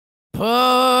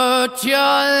Put your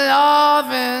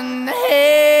loving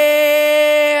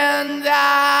hand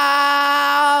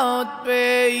out,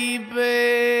 baby,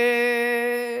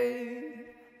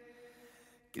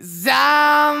 'cause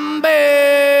I'm begging.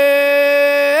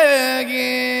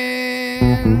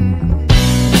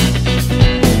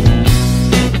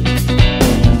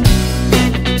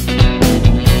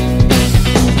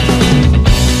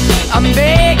 I'm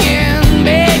begging,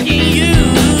 begging you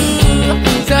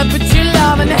to put your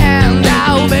loving hand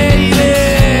out, baby.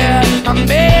 I'm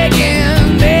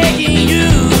begging, begging you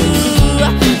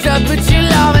to put your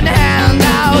loving hand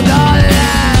out,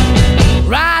 darling.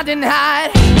 Riding high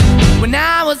when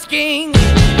I was king,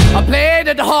 I played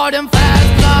it hard and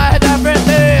fast, I had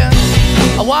everything.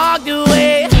 I walked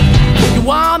away, you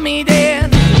want me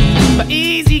then, but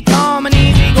easy come and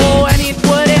easy go, and it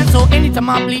wouldn't. So anytime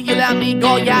I bleed, you let me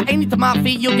go. Yeah, anytime I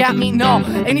feel, you got me, no.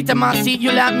 Anytime I see,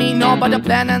 you let me know. But the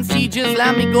plan and see, just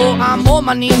let me go. I'm on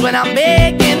my knees when I'm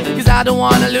begging, 'cause I don't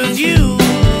wanna lose you.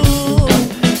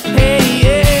 Hey,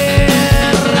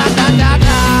 yeah,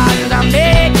 ratatata, 'cause I'm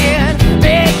begging,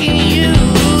 begging you.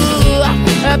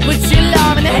 Put your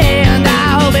love in the hand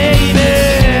out, baby.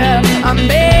 I'm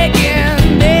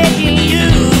begging, begging you.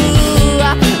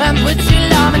 Put your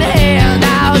love in the hand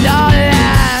out, darling.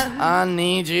 I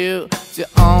need you to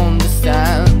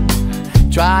understand.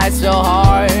 Try so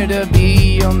hard to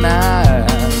be your man,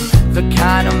 the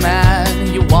kind of man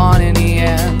you want in the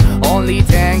end. Only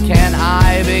then can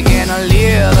I begin to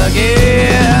live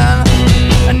again.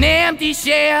 An empty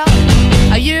shell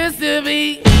I used to be,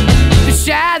 the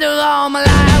shadow all my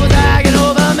life was hanging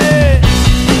over me.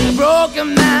 A broken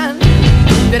man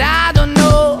that I don't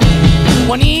know,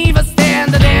 won't even stand,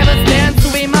 that never stands to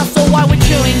be my soul. Why we're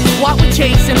chilling, why we're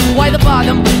chasing, why the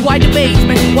bottom, why the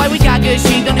basement, why we got good,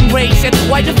 she don't embrace it,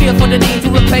 why the feel for the need to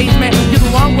replace me. You're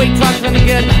the wrong way, trying to the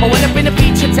good. I went up in the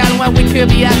feature town where we could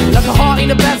be at, like a heart in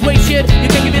the best way, shit. You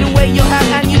can give it away, you have,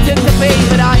 and you take the bait.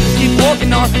 But I keep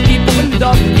walking on, keep open the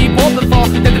door, keep open for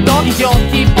that the door is yours,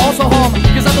 keep also home,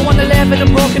 'cause I'm the one that live in a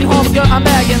broken home. Girl, I'm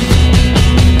begging,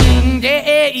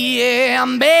 yeah, yeah,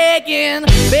 I'm begging,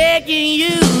 begging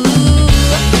you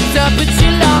to put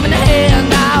your love in the hand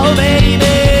now,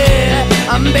 baby.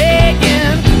 I'm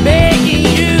begging, begging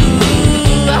you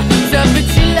to put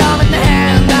your love in the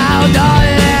hand now,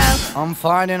 darling. I'm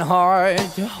fighting hard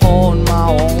to hold my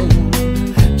own,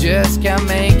 just can't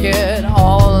make it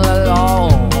all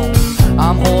alone.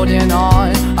 I'm holding on,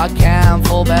 I can't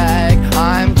fall back.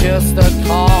 I'm just a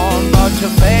call, but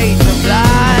your face is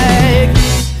black.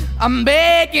 I'm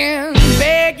begging,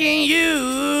 begging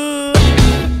you,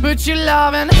 put your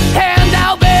loving hand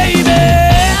out, baby.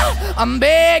 I'm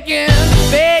begging,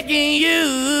 begging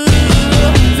you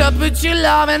to put your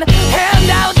loving hand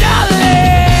out,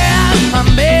 darling. I'm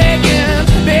begging,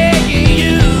 begging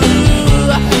you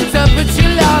to put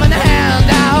your loving hand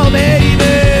out,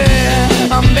 baby.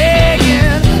 I'm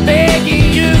begging, begging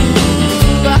you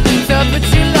to put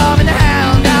your loving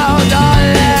hand out,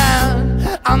 darling.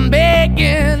 I'm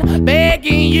begging,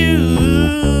 begging you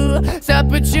to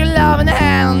put your loving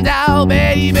hand out,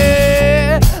 baby.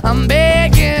 I'm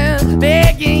begging,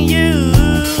 begging you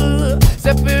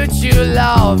to put your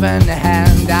loving hand